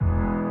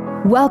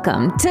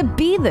Welcome to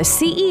Be the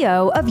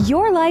CEO of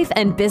Your Life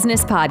and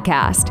Business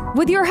podcast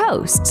with your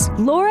hosts,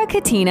 Laura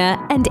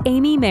Katina and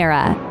Amy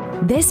Mara.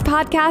 This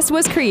podcast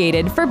was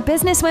created for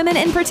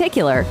businesswomen in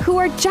particular who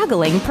are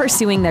juggling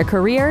pursuing their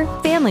career,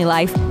 family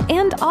life,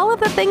 and all of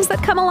the things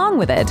that come along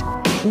with it.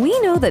 We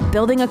know that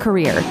building a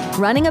career,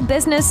 running a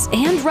business,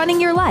 and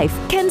running your life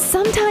can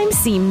sometimes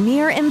seem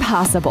near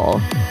impossible.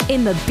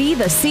 In the Be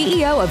the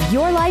CEO of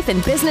Your Life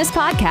and Business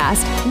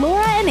podcast,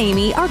 Laura and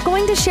Amy are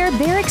going to share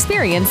their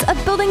experience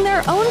of building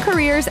their own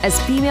careers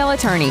as female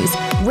attorneys,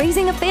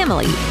 raising a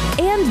family,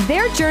 and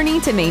their journey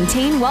to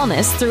maintain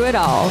wellness through it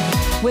all.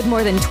 With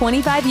more than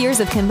 25 years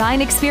of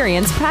combined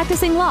experience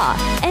practicing law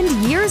and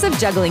years of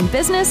juggling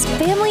business,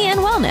 family, and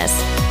wellness,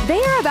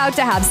 they are about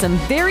to have some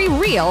very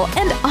real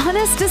and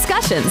honest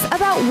discussions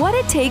about what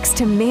it takes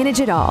to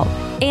manage it all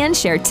and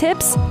share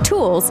tips,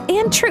 tools,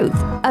 and truth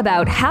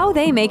about how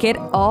they make it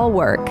all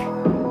work.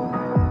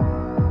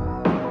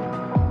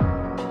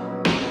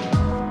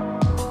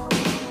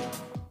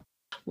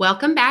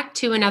 Welcome back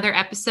to another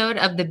episode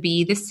of the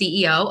Be the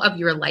CEO of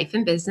Your Life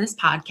and Business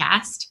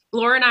podcast.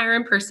 Laura and I are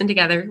in person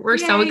together. We're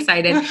so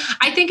excited.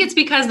 I think it's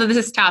because of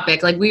this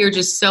topic. Like, we are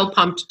just so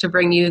pumped to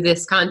bring you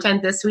this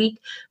content this week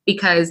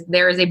because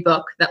there is a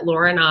book that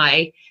Laura and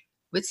I,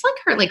 it's like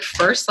her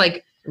first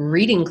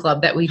reading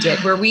club that we did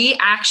where we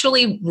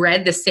actually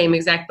read the same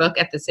exact book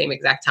at the same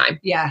exact time.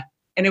 Yeah.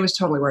 And it was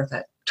totally worth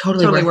it.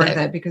 Totally worth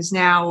it because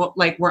now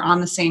we're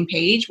on the same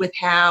page with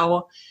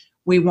how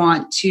we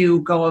want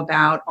to go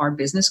about our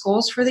business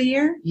goals for the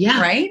year.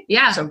 Yeah. Right?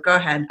 Yeah. So go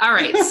ahead. All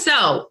right.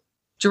 So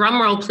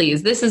drum roll,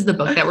 please. This is the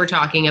book that we're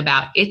talking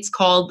about. It's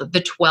called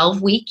The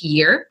 12-Week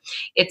Year.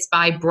 It's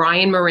by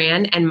Brian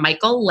Moran and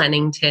Michael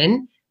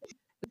Lennington.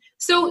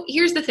 So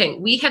here's the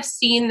thing. We have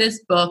seen this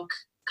book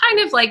kind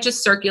of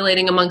just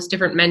circulating amongst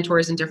different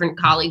mentors and different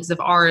colleagues of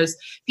ours.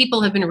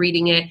 People have been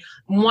reading it.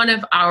 One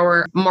of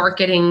our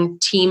marketing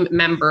team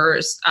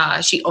members,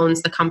 she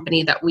owns the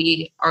company that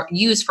we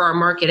use for our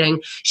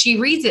marketing. She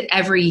reads it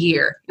every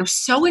year. I'm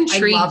so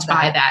intrigued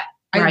by that.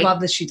 I right? love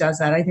that she does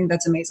that. I think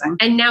that's amazing.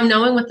 And now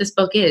knowing what this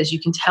book is,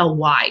 you can tell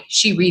why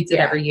she reads it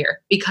every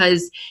year,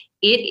 because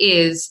it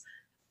is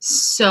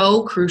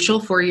so crucial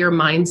for your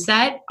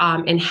mindset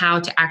and how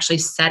to actually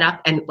set up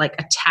and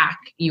attack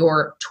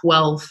your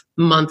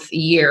 12-month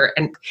year.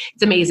 And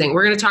it's amazing.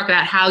 We're going to talk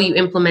about how you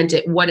implement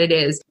it, what it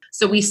is.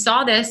 So we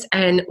saw this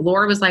and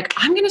Laura was like,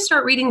 I'm going to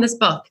start reading this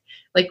book.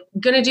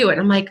 Going to do it.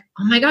 And I'm like,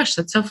 oh my gosh,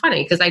 that's so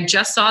funny because I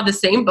just saw the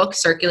same book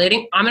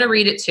circulating. I'm going to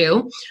read it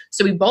too.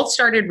 So we both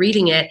started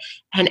reading it.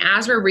 And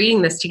as we're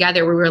reading this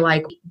together, we were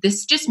like,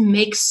 this just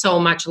makes so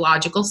much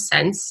logical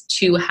sense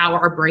to how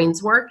our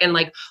brains work and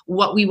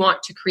what we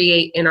want to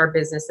create in our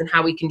business and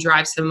how we can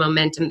drive some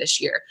momentum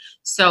this year.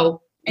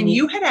 So, and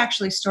you had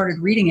actually started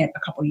reading it a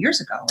couple years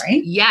ago,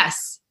 right?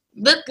 Yes.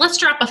 Let's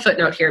drop a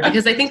footnote here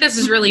because I think this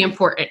is really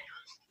important.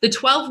 The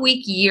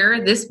 12-Week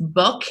Year, this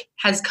book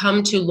has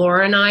come to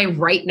Laura and I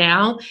right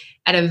now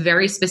at a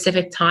very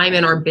specific time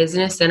in our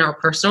business and our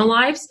personal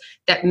lives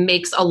that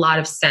makes a lot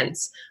of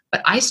sense.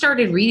 But I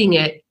started reading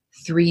it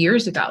 3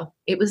 years ago.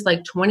 It was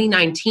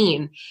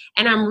 2019.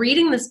 And I'm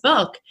reading this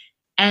book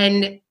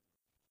and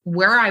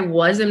where I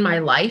was in my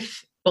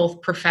life,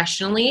 both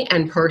professionally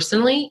and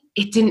personally,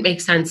 it didn't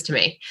make sense to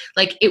me.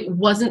 It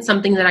wasn't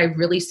something that I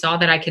really saw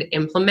that I could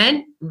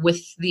implement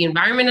with the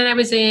environment that I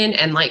was in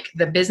and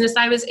the business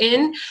I was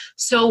in.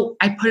 So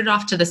I put it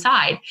off to the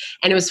side.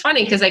 And it was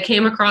funny because I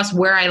came across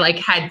where I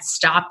had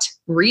stopped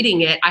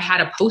reading it. I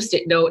had a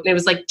Post-it note and it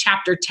was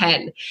chapter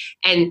 10.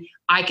 And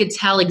I could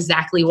tell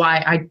exactly why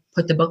I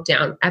put the book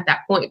down at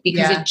that point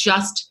because it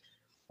just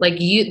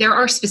there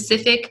are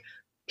specific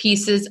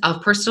pieces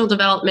of personal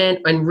development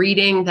and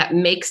reading that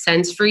make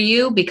sense for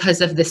you because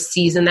of the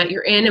season that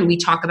you're in. And we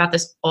talk about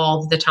this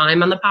all the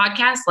time on the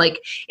podcast.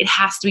 It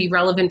has to be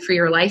relevant for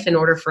your life in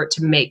order for it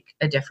to make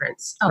a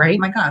difference. Right? Oh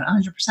my God,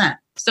 100%.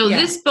 So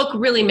this book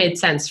really made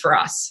sense for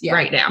us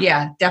right now.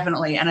 Yeah,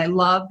 definitely. And I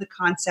love the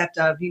concept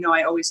of,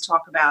 I always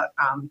talk about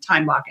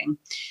time blocking.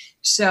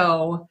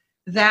 So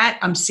that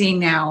I'm seeing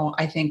now,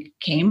 I think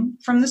came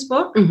from this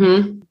book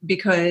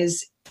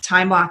because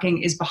time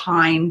blocking is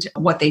behind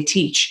what they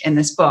teach in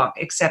this book,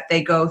 except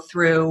they go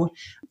through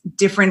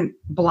different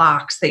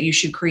blocks that you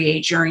should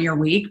create during your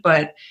week.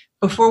 But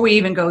before we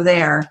even go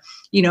there,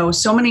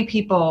 so many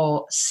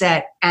people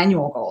set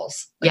annual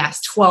goals,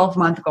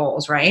 12-month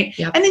goals, right?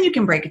 Yep. And then you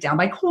can break it down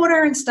by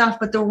quarter and stuff,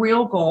 but the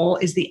real goal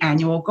is the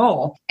annual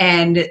goal.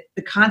 And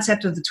the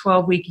concept of the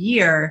 12-week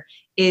year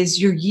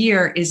is your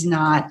year is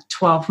not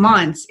 12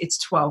 months, it's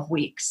 12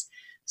 weeks.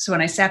 So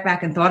when I sat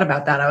back and thought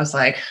about that, I was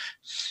like,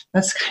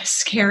 that's kind of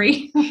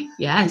scary.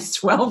 Yes.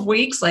 12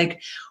 weeks.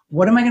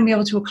 What am I going to be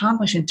able to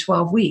accomplish in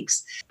 12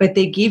 weeks? But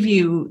they give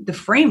you the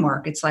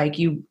framework. It's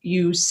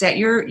you set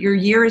your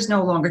year is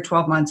no longer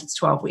 12 months. It's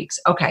 12 weeks.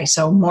 Okay.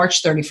 So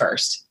March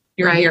 31st,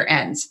 your year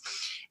ends.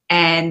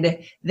 And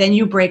then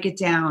you break it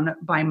down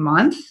by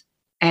month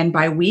and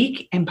by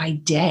week and by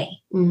day,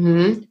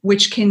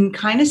 which can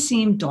kind of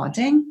seem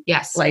daunting.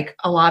 Yes.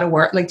 A lot of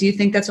work. Do you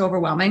think that's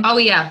overwhelming? Oh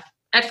yeah.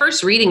 At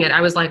first reading it, I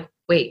was like,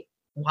 wait,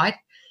 what?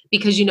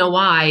 Because you know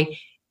why?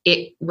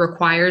 It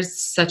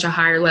requires such a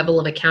higher level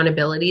of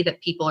accountability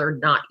that people are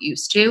not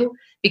used to,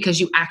 because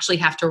you actually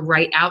have to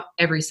write out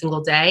every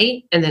single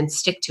day and then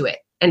stick to it.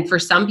 And for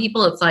some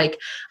people, it's like,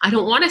 I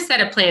don't want to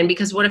set a plan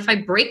because what if I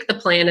break the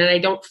plan and I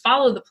don't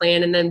follow the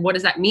plan? And then what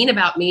does that mean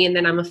about me? And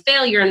then I'm a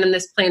failure and then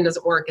this plan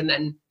doesn't work. And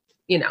then,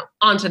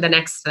 on to the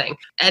next thing.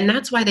 And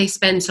that's why they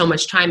spend so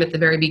much time at the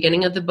very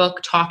beginning of the book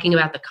talking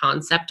about the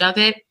concept of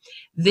it.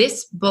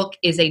 This book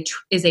is a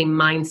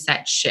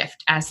mindset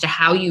shift as to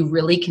how you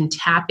really can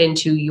tap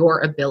into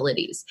your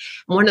abilities.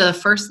 One of the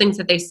first things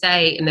that they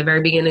say in the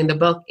very beginning of the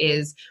book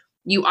is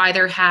you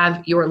either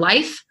have your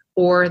life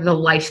or the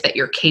life that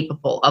you're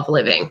capable of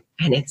living.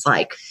 And it's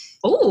like,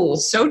 oh,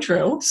 so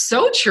true.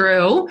 So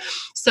true.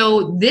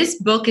 So this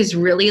book is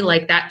really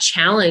like that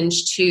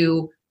challenge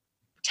to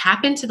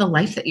tap into the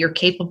life that you're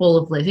capable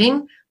of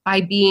living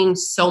by being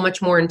so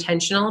much more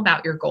intentional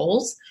about your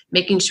goals,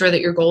 making sure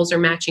that your goals are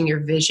matching your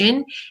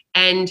vision,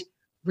 and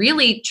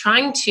really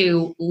trying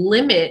to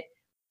limit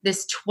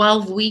this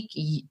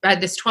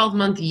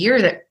 12-month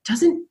year that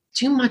doesn't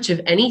do much of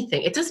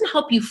anything. It doesn't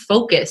help you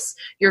focus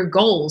your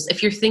goals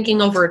if you're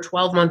thinking over a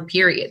 12-month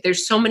period.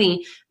 There's so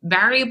many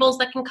variables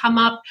that can come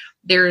up.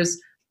 There's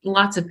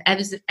lots of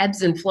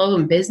ebbs and flow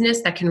in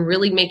business that can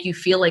really make you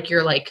feel like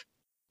you're like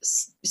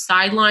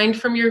sidelined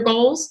from your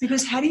goals.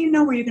 Because how do you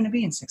know where you're going to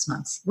be in 6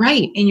 months?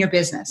 Right. In your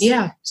business.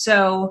 Yeah.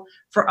 So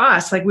for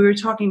us, like we were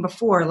talking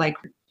before, like,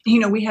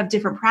 we have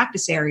different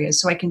practice areas.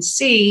 So I can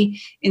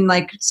see in,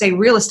 like, say,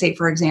 real estate,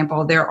 for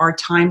example, there are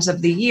times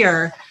of the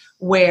year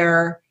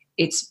where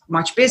it's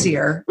much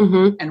busier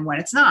and when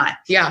it's not.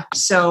 Yeah.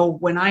 So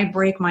when I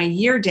break my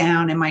year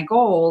down and my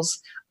goals,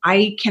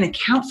 I can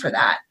account for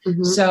that.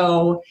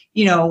 So,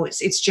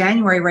 it's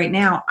January right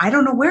now. I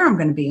don't know where I'm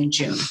going to be in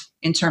June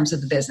in terms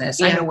of the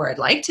business. I know where I'd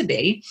like to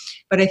be,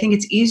 but I think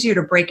it's easier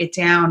to break it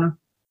down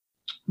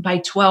by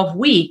 12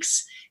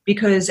 weeks,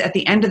 because at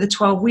the end of the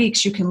 12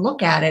 weeks, you can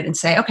look at it and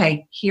say,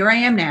 okay, here I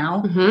am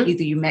now.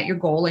 Either you met your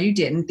goal or you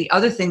didn't. The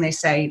other thing they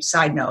say,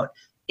 side note,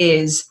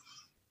 is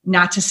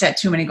not to set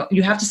too many goals.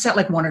 You have to set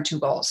like 1 or 2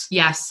 goals.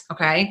 Yes.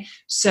 Okay.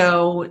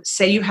 So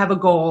say you have a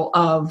goal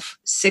of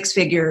 6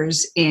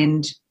 figures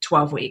in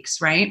 12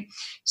 weeks, right?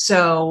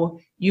 So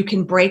you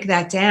can break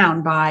that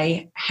down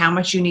by how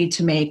much you need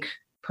to make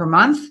per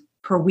month,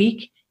 per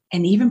week,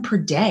 and even per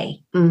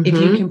day. If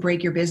you can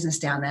break your business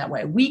down that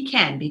way. We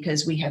can,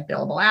 because we have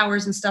billable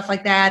hours and stuff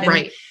like that. And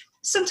right.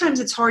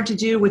 Sometimes it's hard to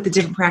do with the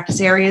different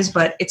practice areas,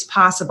 but it's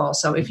possible.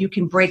 So if you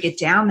can break it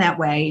down that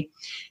way,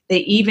 they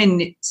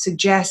even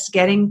suggest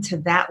getting to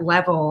that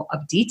level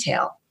of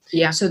detail.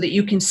 Yeah. So that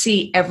you can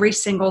see every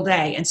single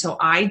day. And so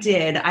I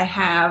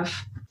have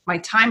my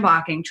time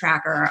blocking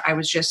tracker. I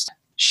was just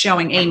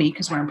showing Amy,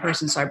 because we're in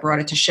person, so I brought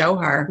it to show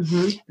her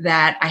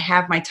that I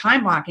have my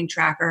time blocking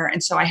tracker.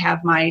 And so I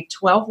have my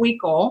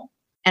 12-week goal,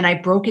 and I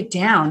broke it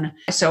down.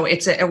 So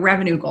it's a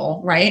revenue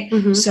goal, right?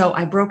 So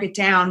I broke it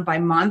down by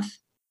month,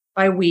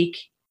 by week,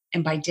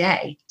 and by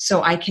day.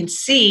 So I can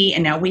see,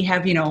 and now we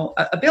have,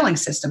 a billing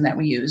system that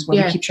we use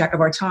where we keep track of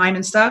our time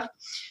and stuff.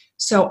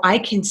 So I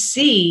can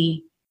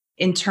see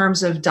in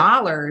terms of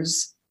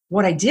dollars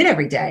what I did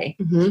every day.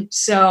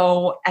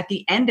 So at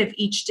the end of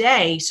each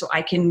day, so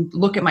I can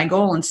look at my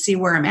goal and see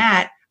where I'm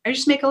at, I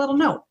just make a little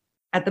note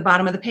at the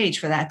bottom of the page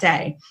for that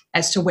day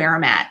as to where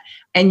I'm at.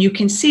 And you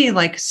can see,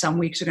 like, some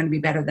weeks are going to be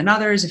better than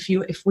others.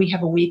 If we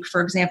have a week,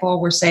 for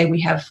example, where say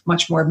we have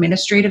much more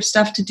administrative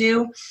stuff to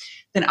do,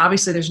 then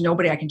obviously there's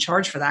nobody I can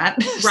charge for that.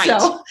 Right.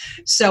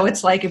 So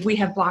it's like, if we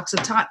have blocks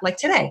of time, like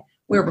today,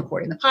 we're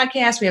recording the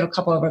podcast. We have a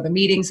couple of other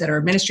meetings that are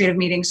administrative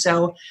meetings.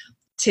 So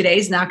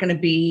today's not going to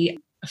be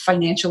a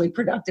financially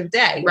productive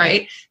day.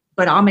 Right.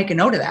 But I'll make a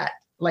note of that.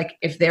 Like,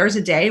 if there's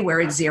a day where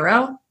it's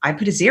 0, I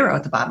put a 0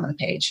 at the bottom of the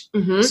page.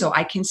 So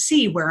I can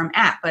see where I'm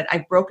at, but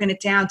I've broken it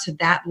down to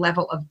that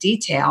level of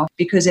detail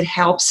because it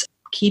helps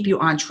keep you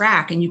on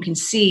track and you can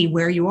see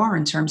where you are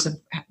in terms of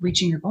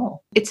reaching your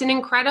goal. It's an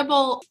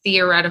incredible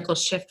theoretical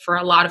shift for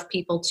a lot of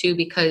people too,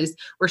 because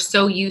we're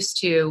so used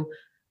to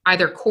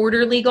either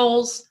quarterly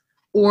goals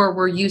or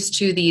we're used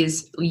to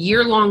these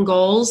year-long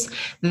goals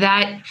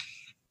that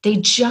they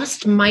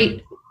just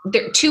might,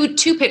 there are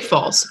two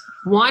pitfalls.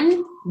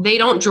 One, they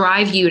don't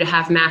drive you to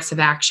have massive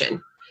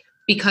action,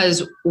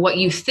 because what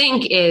you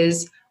think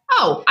is,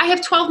 oh, I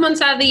have 12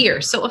 months out of the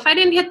year. So if I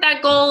didn't hit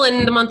that goal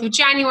in the month of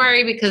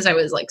January because I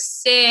was like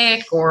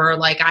sick or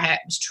like I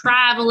was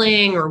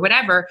traveling or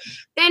whatever,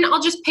 then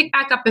I'll just pick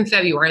back up in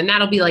February and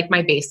that'll be like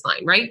my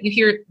baseline, right? You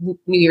hear New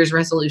Year's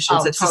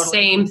resolutions. It's totally the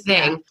same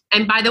thing. Yeah.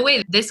 And by the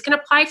way, this can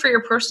apply for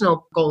your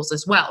personal goals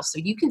as well. So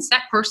you can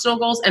set personal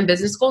goals and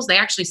business goals. They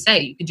actually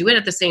say you can do it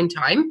at the same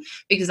time,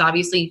 because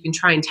obviously you can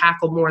try and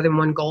tackle more than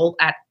one goal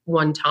at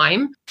one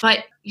time.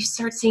 But you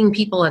start seeing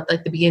people at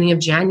like the beginning of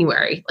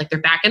January, like they're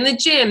back in the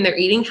gym, they're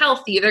eating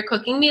healthy, they're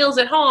cooking meals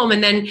at home,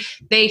 and then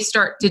they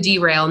start to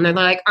derail and they're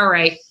like, all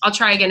right, I'll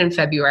try again in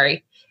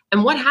February.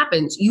 And what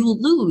happens? You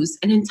lose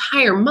an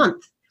entire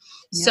month.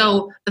 Yeah.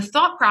 So the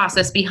thought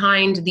process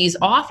behind these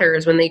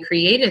authors when they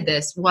created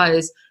this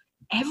was,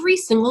 every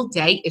single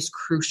day is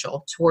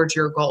crucial towards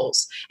your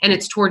goals, and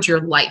it's towards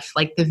your life,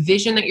 like the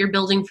vision that you're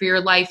building for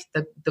your life,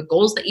 the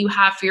goals that you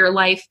have for your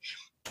life.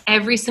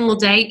 Every single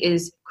day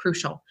is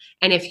crucial.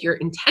 And if you're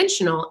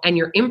intentional and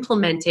you're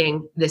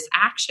implementing this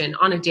action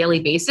on a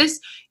daily basis,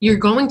 you're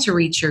going to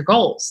reach your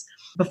goals.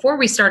 Before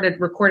we started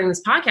recording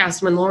this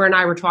podcast, when Laura and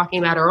I were talking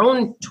about our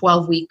own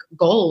 12-week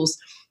goals,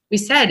 we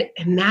said,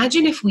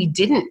 imagine if we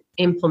didn't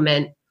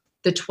implement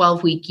the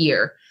 12-week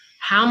year,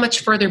 how much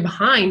further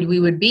behind we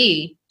would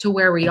be to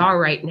where we are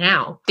right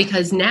now.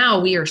 Because now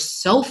we are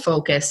so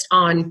focused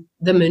on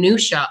the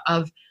minutia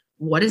of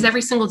what does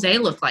every single day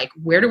look like?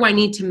 Where do I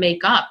need to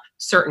make up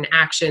certain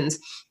actions?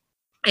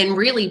 And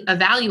really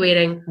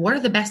evaluating what are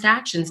the best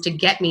actions to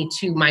get me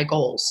to my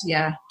goals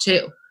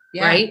too,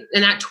 right?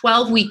 And that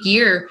 12-week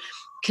year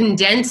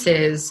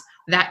condenses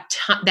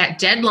that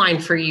deadline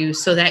for you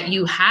so that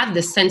you have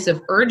the sense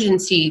of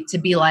urgency to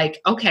be like,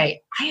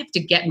 okay, I have to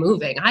get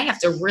moving. I have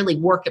to really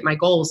work at my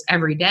goals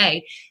every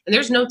day. And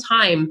there's no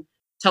time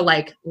to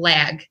like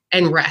lag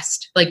and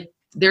rest. Like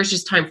there's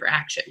just time for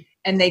action.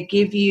 And they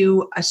give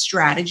you a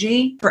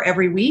strategy for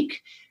every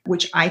week,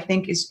 which I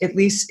think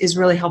is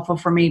really helpful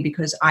for me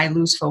because I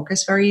lose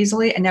focus very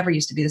easily. I never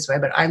used to be this way,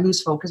 but I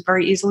lose focus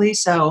very easily.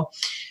 So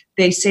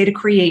they say to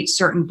create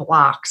certain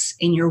blocks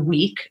in your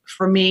week.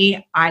 For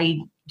me, I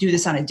do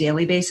this on a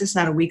daily basis,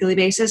 not a weekly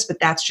basis, but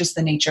that's just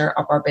the nature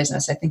of our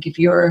business. I think if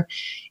you're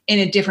in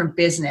a different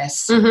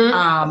business,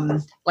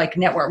 like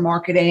network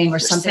marketing or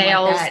something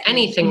sales, like that,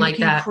 anything like that,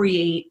 you can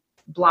create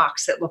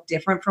blocks that look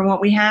different from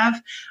what we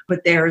have.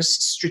 But there's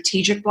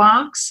strategic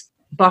blocks,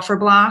 buffer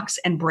blocks,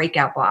 and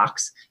breakout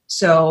blocks.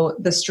 So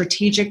the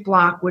strategic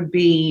block would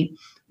be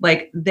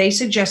like they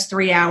suggest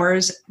 3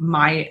 hours.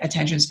 My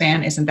attention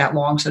span isn't that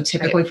long. So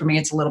typically for me,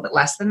 it's a little bit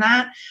less than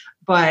that.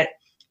 But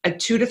a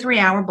 2 to 3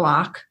 hour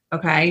block,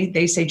 okay,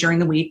 they say during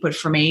the week, but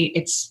for me,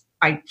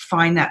 I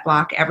find that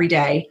block every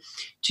day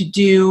to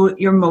do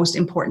your most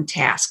important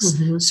tasks.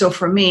 So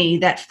for me,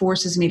 that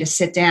forces me to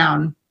sit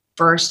down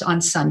first on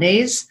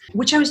Sundays,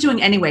 which I was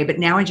doing anyway, but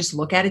now I just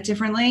look at it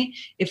differently.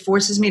 It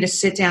forces me to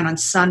sit down on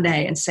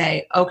Sunday and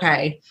say,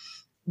 okay,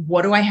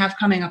 what do I have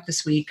coming up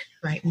this week?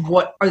 Right.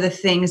 What are the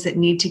things that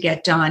need to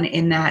get done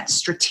in that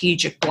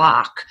strategic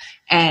block?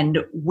 And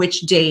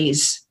which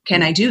days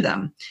can I do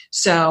them?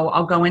 So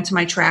I'll go into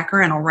my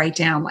tracker and I'll write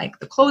down like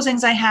the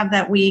closings I have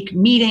that week,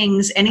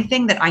 meetings,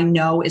 anything that I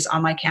know is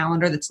on my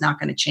calendar that's not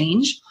going to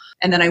change.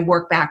 And then I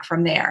work back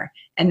from there.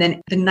 And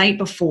then the night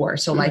before,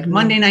 so like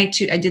Monday night,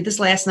 I did this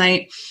last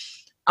night,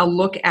 I'll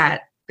look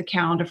at the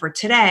calendar for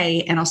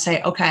today and I'll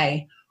say,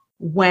 okay,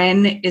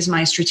 when is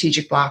my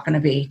strategic block going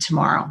to be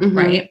tomorrow,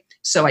 right?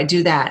 So I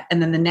do that.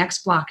 And then the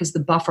next block is the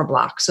buffer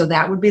block. So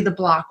that would be the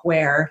block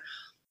where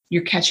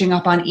you're catching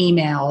up on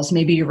emails,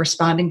 maybe you're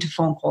responding to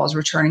phone calls,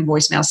 returning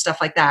voicemails, stuff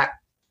like that.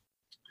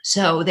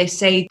 So they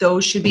say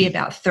those should be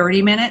about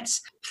 30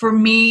 minutes. For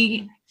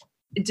me,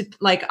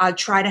 like I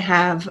try to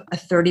have a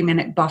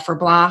 30-minute buffer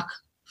block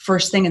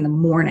first thing in the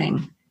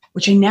morning,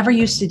 which I never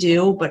used to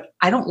do, but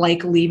I don't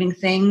like leaving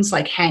things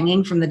like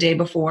hanging from the day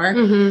before.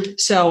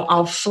 So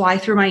I'll fly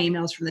through my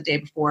emails from the day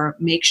before,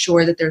 make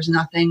sure that there's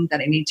nothing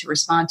that I need to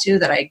respond to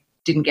that I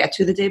didn't get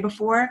to the day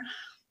before.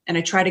 And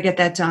I try to get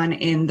that done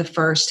in the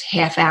first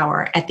half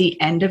hour. At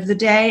the end of the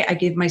day, I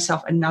give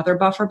myself another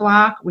buffer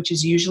block, which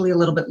is usually a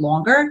little bit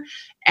longer.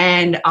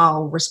 And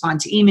I'll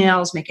respond to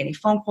emails, make any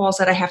phone calls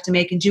that I have to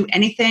make, and do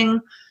anything.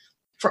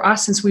 For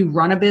us, since we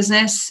run a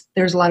business,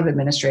 there's a lot of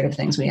administrative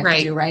things we have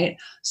to do, right?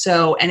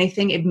 So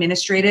anything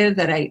administrative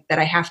that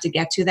I have to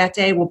get to that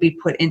day will be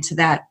put into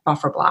that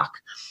buffer block.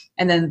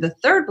 And then the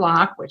third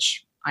block,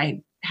 which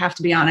I have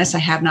to be honest, I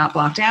have not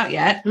blocked out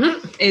yet,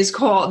 they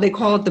call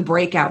it the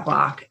breakout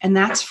block. And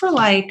that's for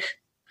like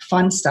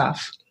fun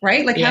stuff,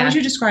 right? Like how would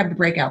you describe the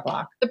breakout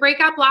block? The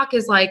breakout block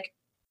is like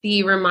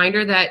the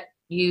reminder that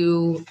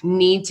you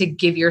need to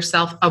give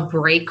yourself a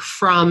break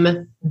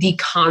from the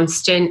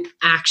constant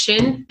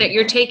action that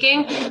you're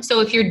taking. So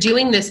if you're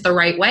doing this the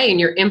right way and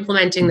you're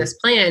implementing this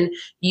plan,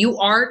 you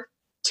are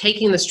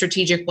taking the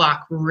strategic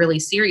block really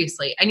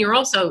seriously. And you're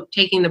also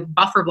taking the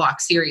buffer block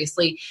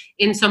seriously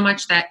in so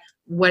much that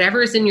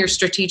whatever is in your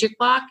strategic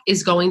block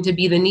is going to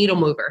be the needle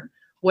mover.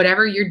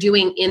 Whatever you're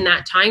doing in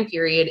that time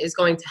period is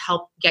going to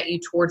help get you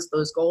towards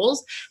those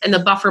goals. And the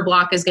buffer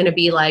block is going to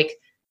be like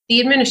the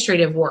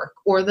administrative work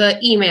or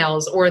the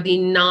emails or the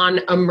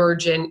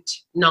non-emergent,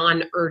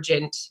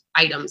 non-urgent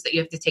items that you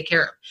have to take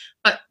care of.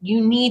 But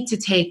you need to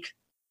take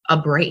a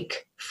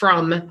break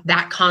from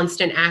that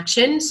constant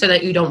action so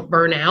that you don't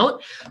burn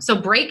out. So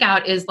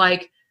breakout is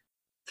like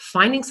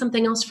finding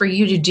something else for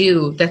you to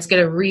do that's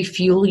going to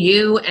refuel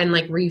you and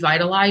like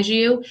revitalize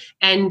you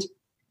and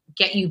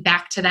get you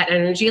back to that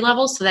energy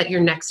level so that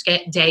your next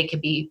day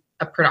could be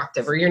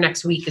productive or your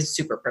next week is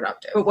super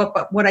productive.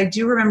 But what I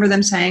do remember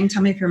them saying,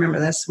 tell me if you remember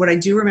this, what I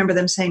do remember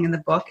them saying in the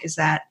book is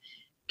that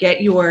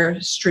get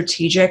your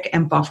strategic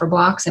and buffer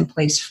blocks in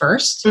place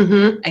first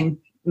and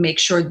make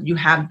sure you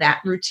have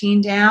that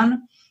routine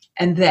down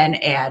and then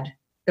add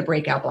the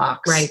breakout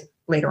blocks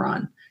later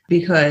on.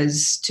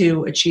 because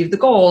to achieve the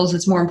goals,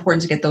 it's more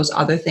important to get those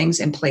other things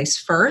in place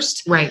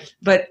first. Right.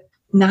 But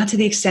not to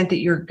the extent that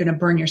you're going to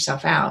burn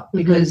yourself out,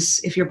 because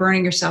if you're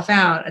burning yourself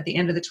out at the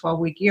end of the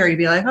 12-week year, you'd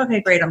be like,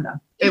 okay, great, I'm done.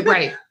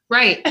 Right.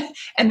 Right.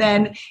 And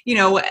then,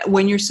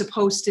 when you're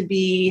supposed to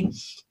be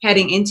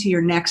heading into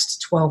your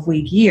next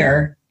 12-week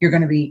year, you're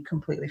going to be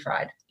completely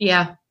fried.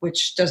 Yeah.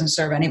 Which doesn't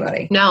serve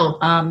anybody. No.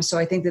 So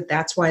I think that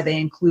that's why they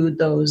include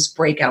those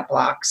breakout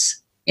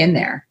blocks in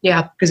there.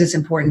 Yeah. Because it's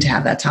important to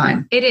have that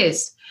time. It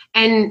is.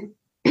 And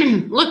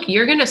look,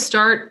 you're going to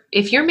start,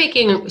 if you're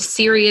making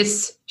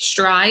serious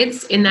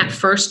strides in that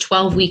first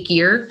 12-week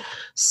year.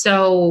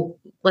 So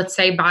let's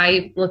say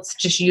let's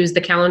just use the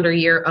calendar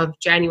year of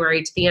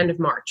January to the end of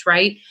March,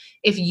 right?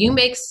 If you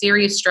make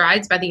serious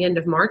strides by the end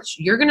of March,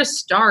 you're going to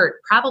start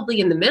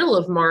probably in the middle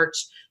of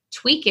March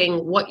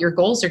tweaking what your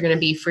goals are going to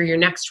be for your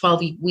next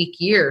 12-week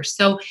year.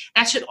 So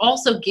that should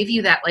also give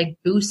you that like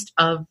boost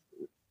of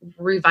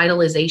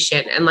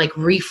revitalization and like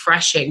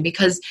refreshing,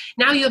 because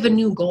now you have a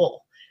new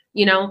goal.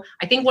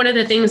 I think one of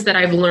the things that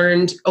I've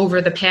learned over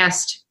the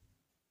past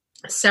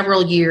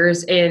several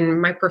years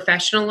in my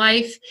professional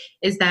life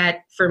is that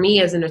for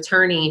me as an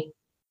attorney,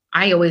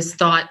 I always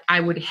thought I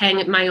would hang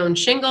at my own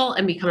shingle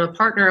and become a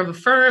partner of a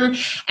firm.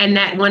 And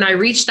that when I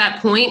reached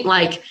that point,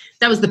 like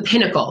that was the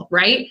pinnacle,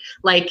 right?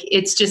 Like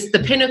it's just the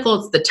pinnacle,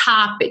 it's the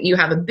top, you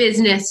have a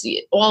business,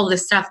 all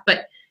this stuff.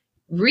 But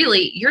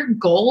really your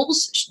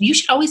goals, you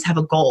should always have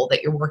a goal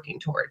that you're working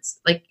towards.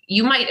 Like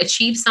you might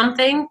achieve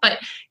something, but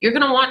you're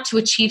going to want to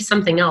achieve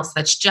something else.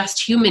 That's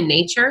just human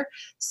nature.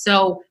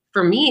 So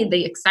for me,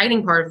 the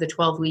exciting part of the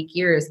 12-week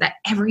year is that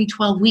every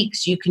 12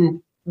 weeks you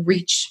can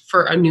reach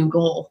for a new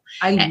goal.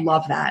 I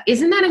love that.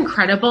 Isn't that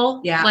incredible?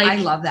 Yeah, I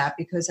love that,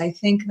 because I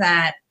think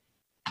that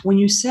when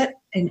you set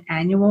an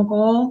annual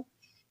goal,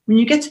 when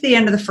you get to the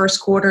end of the first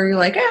quarter, you're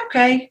like,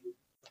 okay,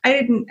 I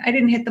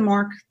didn't hit the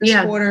mark this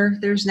quarter.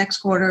 There's next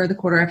quarter, the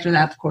quarter after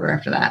that, the quarter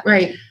after that.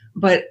 Right.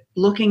 But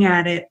looking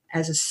at it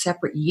as a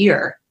separate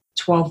year,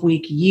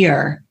 12-week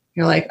year,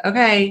 you're like,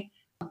 okay,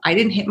 I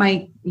didn't hit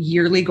my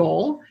yearly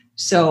goal.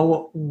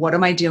 So what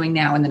am I doing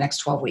now in the next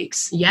 12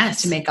 weeks?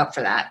 Yes. To make up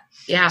for that.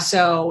 Yeah.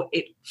 So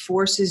it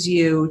forces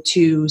you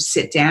to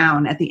sit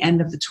down at the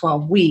end of the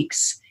 12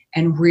 weeks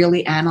and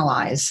really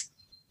analyze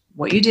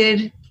what you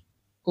did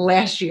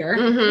last year,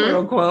 quote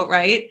unquote,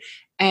 right?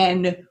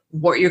 And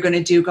what you're going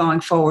to do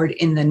going forward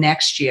in the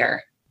next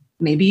year.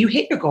 Maybe you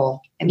hit your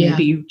goal and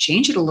maybe you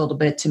change it a little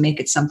bit to make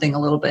it something a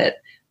little bit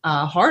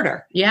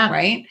harder. Yeah.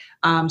 Right.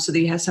 So that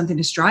you have something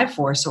to strive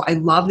for. So I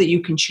love that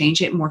you can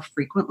change it more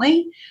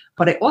frequently.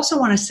 But I also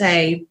want to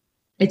say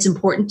it's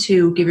important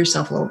to give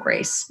yourself a little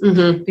grace,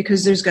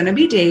 because there's going to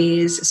be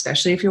days,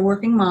 especially if you're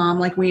working mom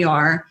like we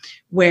are,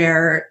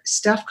 where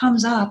stuff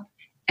comes up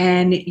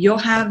and you'll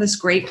have this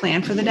great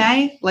plan for the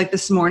day. Like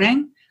this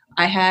morning,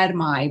 I had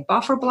my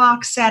buffer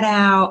block set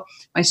out,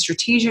 my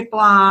strategic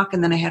block,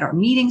 and then I had our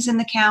meetings in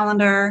the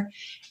calendar.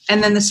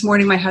 And then this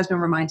morning, my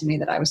husband reminded me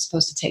that I was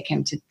supposed to take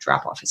him to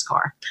drop off his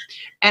car.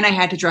 And I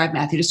had to drive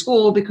Matthew to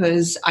school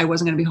because I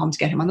wasn't going to be home to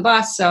get him on the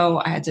bus.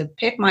 So I had to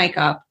pick Mike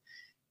up.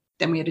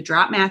 Then we had to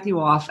drop Matthew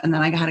off. And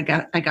then I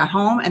got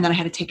home, and then I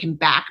had to take him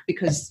back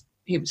because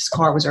his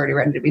car was already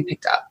ready to be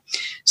picked up.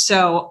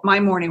 So my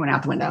morning went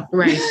out the window.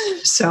 Right.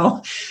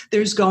 So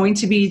there's going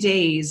to be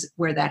days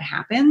where that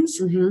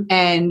happens.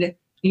 And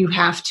you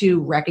have to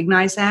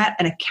recognize that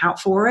and account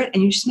for it.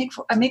 And you just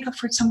make up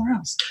for it somewhere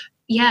else.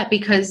 Yeah,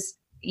 because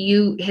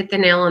you hit the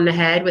nail on the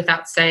head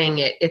without saying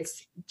it.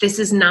 This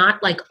is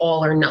not like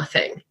all or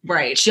nothing.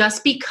 Right.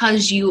 Just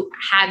because you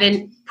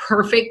haven't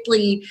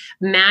perfectly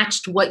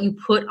matched what you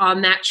put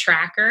on that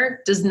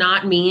tracker does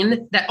not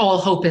mean that all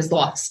hope is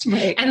lost.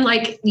 Right. And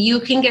like you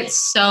can get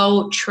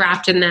so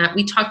trapped in that.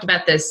 We talked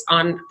about this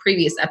on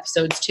previous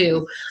episodes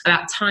too,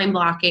 about time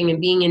blocking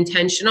and being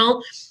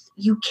intentional.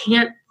 You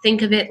can't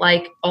think of it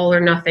like all or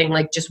nothing,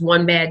 like just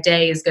one bad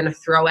day is going to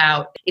throw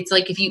out. It's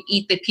like if you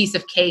eat the piece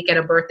of cake at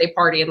a birthday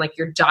party and like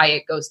your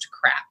diet goes to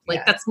crap.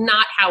 Like that's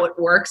not how it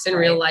works in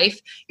real life.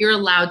 You're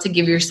allowed to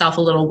give yourself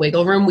a little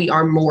wiggle room. We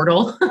are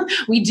mortal.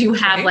 We do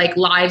have like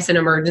lives and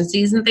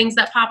emergencies and things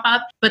that pop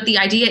up. But the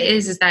idea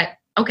is that,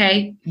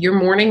 okay, your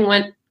morning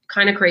went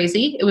kind of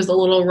crazy. It was a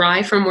little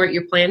awry from what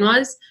your plan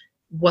was.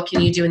 What can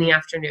you do in the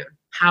afternoon?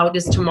 How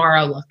does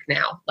tomorrow look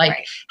now?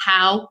 Like,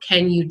 how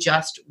can you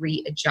just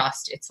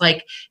readjust? It's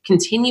like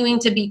continuing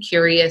to be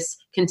curious,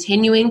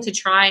 continuing to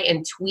try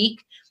and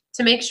tweak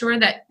to make sure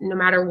that no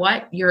matter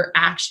what, your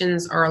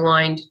actions are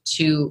aligned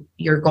to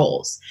your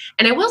goals.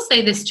 And I will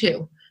say this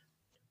too.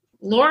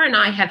 Laura and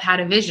I have had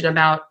a vision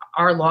about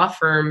our law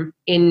firm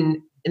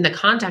in the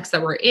context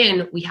that we're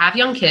in. We have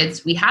young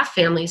kids, we have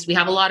families, we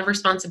have a lot of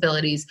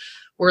responsibilities.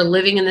 We're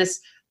living in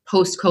this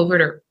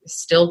post-COVID or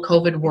still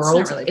COVID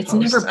world. It's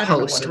never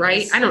post,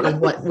 right? I don't know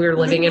what we're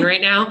living in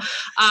right now.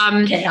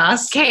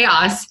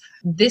 Chaos.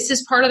 This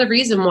is part of the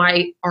reason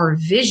why our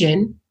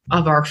vision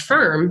of our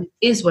firm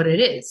is what it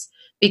is,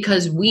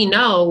 because we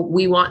know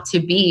we want to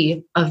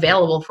be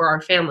available for our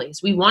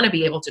families. We want to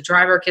be able to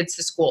drive our kids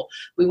to school.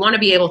 We want to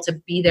be able to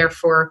be there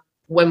for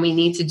when we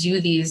need to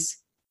do these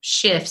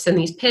shifts and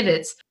these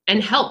pivots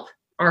and help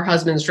our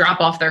husbands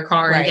drop off their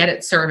car and get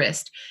it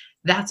serviced.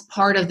 That's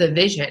part of the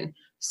vision.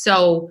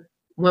 So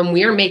when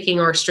we're making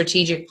our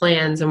strategic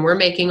plans and we're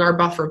making our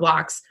buffer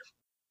blocks,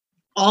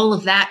 all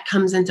of that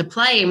comes into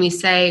play and we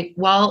say,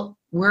 well,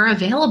 we're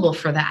available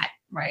for that.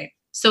 Right.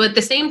 So at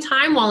the same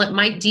time, while it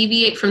might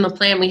deviate from the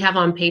plan we have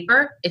on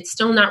paper, it's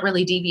still not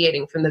really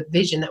deviating from the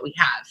vision that we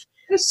have.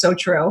 That's so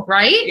true.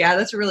 Right? Yeah,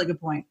 that's a really good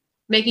point.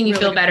 Making you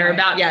feel better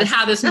about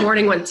how this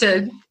morning went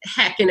to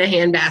heck in a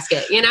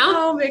handbasket, you know?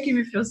 Oh, making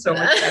me feel so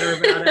much better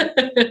about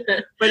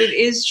it. But it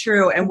is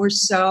true. And we're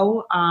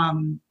so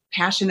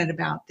passionate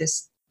about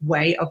this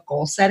way of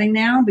goal setting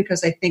now,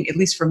 because I think, at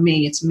least for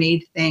me, it's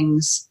made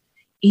things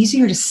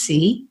easier to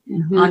see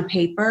on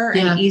paper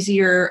and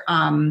easier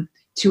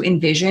to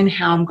envision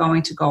how I'm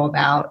going to go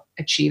about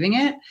achieving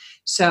it.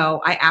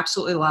 So I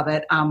absolutely love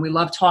it. We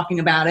love talking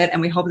about it,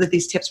 and we hope that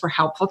these tips were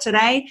helpful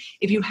today.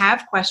 If you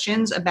have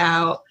questions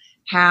about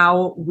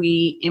how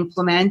we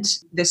implement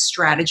this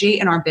strategy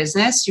in our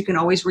business, you can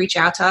always reach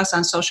out to us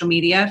on social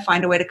media,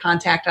 find a way to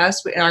contact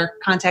us. Our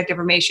contact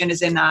information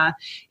is in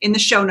the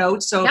show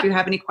notes. So if you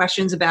have any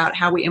questions about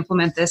how we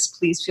implement this,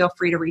 please feel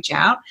free to reach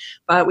out.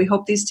 But we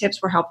hope these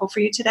tips were helpful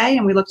for you today,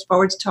 and we look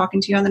forward to talking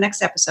to you on the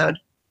next episode.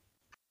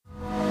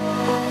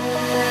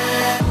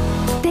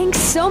 Thanks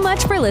so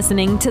much for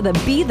listening to the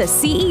Be the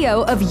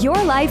CEO of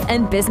Your Life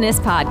and Business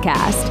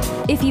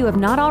podcast. If you have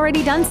not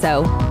already done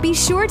so, be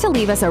sure to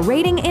leave us a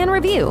rating and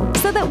review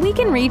so that we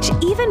can reach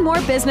even more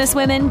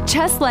businesswomen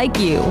just like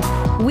you.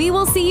 We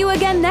will see you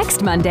again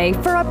next Monday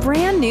for a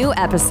brand new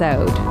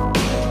episode.